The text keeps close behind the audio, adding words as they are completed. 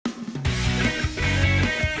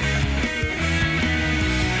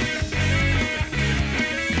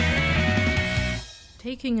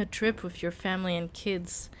Taking a trip with your family and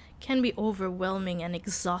kids can be overwhelming and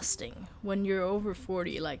exhausting when you're over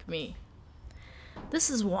 40 like me. This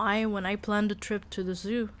is why when I planned a trip to the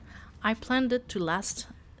zoo, I planned it to last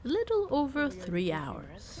a little over 3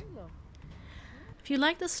 hours. If you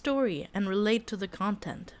like the story and relate to the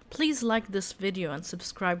content, please like this video and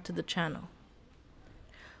subscribe to the channel.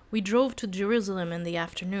 We drove to Jerusalem in the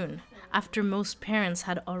afternoon, after most parents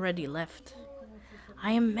had already left.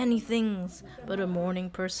 I am many things, but a morning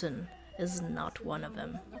person is not one of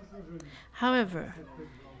them. However,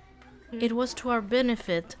 it was to our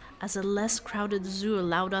benefit as a less crowded zoo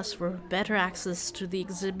allowed us for better access to the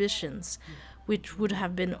exhibitions, which would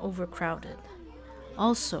have been overcrowded.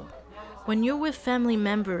 Also, when you're with family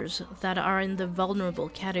members that are in the vulnerable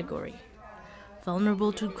category,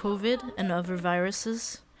 vulnerable to COVID and other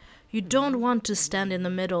viruses, you don't want to stand in the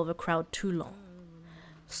middle of a crowd too long.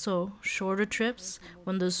 So, shorter trips,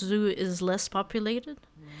 when the zoo is less populated,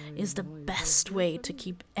 is the best way to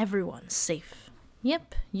keep everyone safe.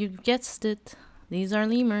 Yep, you guessed it. These are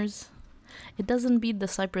lemurs. It doesn't beat the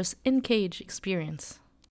Cyprus in-cage experience.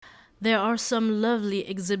 There are some lovely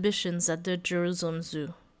exhibitions at the Jerusalem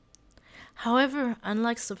Zoo. However,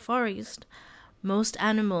 unlike safaris, most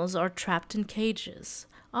animals are trapped in cages,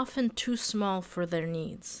 often too small for their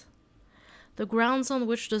needs. The grounds on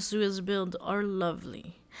which the zoo is built are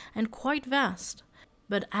lovely and quite vast,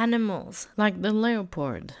 but animals like the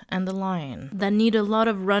leopard and the lion that need a lot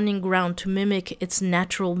of running ground to mimic its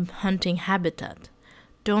natural hunting habitat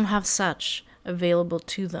don't have such available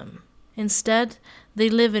to them. Instead, they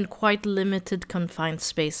live in quite limited confined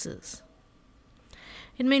spaces.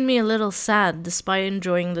 It made me a little sad despite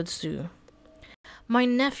enjoying the zoo. My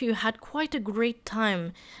nephew had quite a great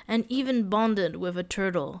time and even bonded with a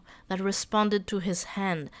turtle that responded to his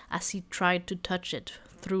hand as he tried to touch it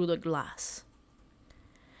through the glass.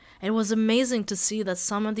 It was amazing to see that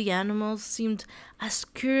some of the animals seemed as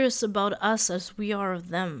curious about us as we are of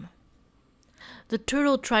them. The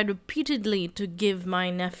turtle tried repeatedly to give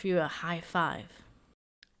my nephew a high five.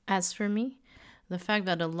 As for me, the fact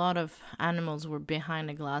that a lot of animals were behind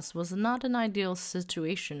a glass was not an ideal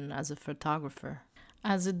situation as a photographer,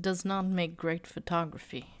 as it does not make great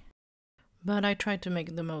photography. But I tried to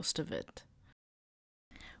make the most of it.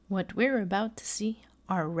 What we're about to see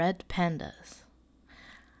are red pandas.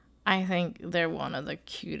 I think they're one of the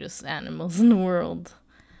cutest animals in the world.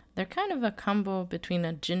 They're kind of a combo between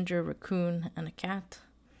a ginger raccoon and a cat.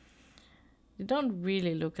 They don't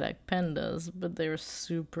really look like pandas, but they're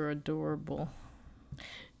super adorable.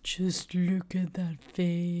 Just look at that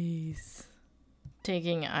face.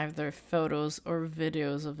 Taking either photos or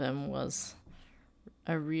videos of them was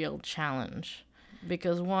a real challenge.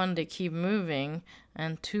 Because one, they keep moving,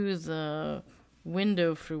 and two, the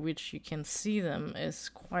window through which you can see them is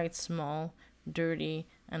quite small, dirty,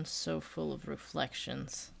 and so full of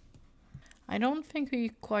reflections. I don't think we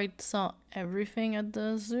quite saw everything at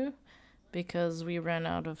the zoo because we ran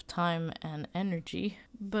out of time and energy,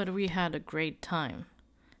 but we had a great time.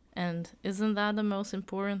 And isn't that the most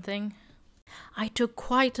important thing? I took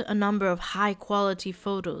quite a number of high-quality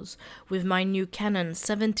photos with my new Canon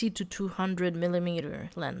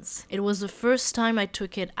 70-200mm lens. It was the first time I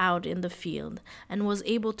took it out in the field and was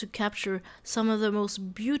able to capture some of the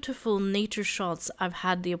most beautiful nature shots I've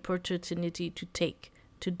had the opportunity to take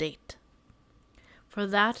to date. For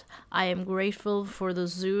that, I am grateful for the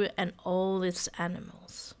zoo and all its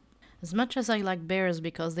animals. As much as I like bears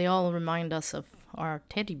because they all remind us of our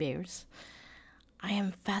teddy bears, I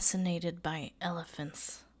am fascinated by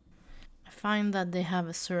elephants. I find that they have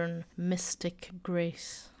a certain mystic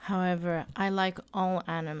grace. However, I like all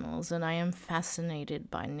animals and I am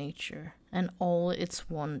fascinated by nature and all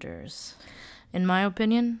its wonders. In my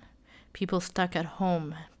opinion, people stuck at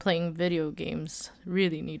home playing video games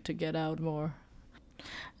really need to get out more.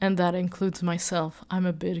 And that includes myself. I'm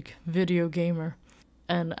a big video gamer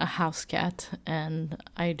and a house cat, and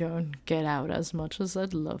I don't get out as much as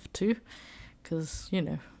I'd love to. Because,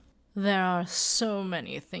 there are so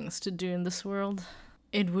many things to do in this world.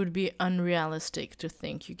 It would be unrealistic to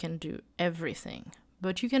think you can do everything,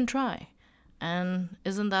 but you can try. And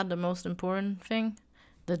isn't that the most important thing?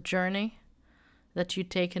 The journey that you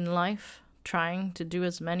take in life, trying to do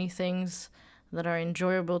as many things that are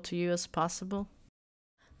enjoyable to you as possible.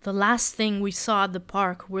 The last thing we saw at the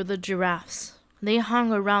park were the giraffes. They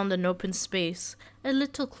hung around an open space, a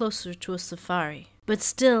little closer to a safari, but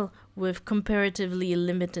still with comparatively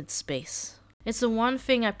limited space. It's the one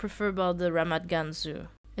thing I prefer about the Ramat Gan Zoo.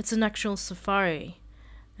 It's an actual safari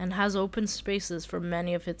and has open spaces for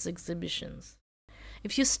many of its exhibitions.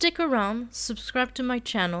 If you stick around, subscribe to my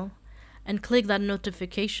channel, and click that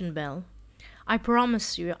notification bell, I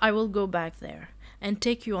promise you I will go back there and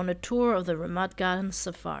take you on a tour of the Ramat Gan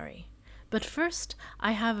safari. But first,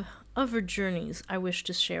 I have other journeys I wish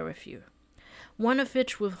to share with you, one of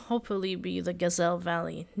which will hopefully be the Gazelle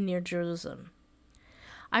Valley near Jerusalem.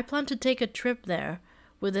 I plan to take a trip there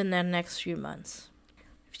within the next few months.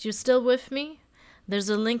 If you're still with me, there's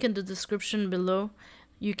a link in the description below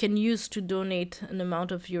you can use to donate an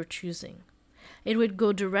amount of your choosing. It would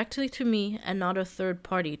go directly to me and not a third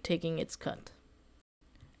party taking its cut.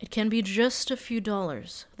 It can be just a few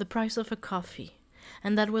dollars, the price of a coffee,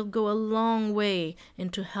 and that will go a long way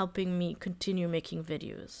into helping me continue making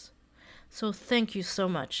videos. So thank you so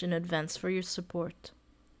much in advance for your support.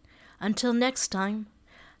 Until next time,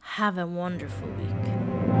 have a wonderful week.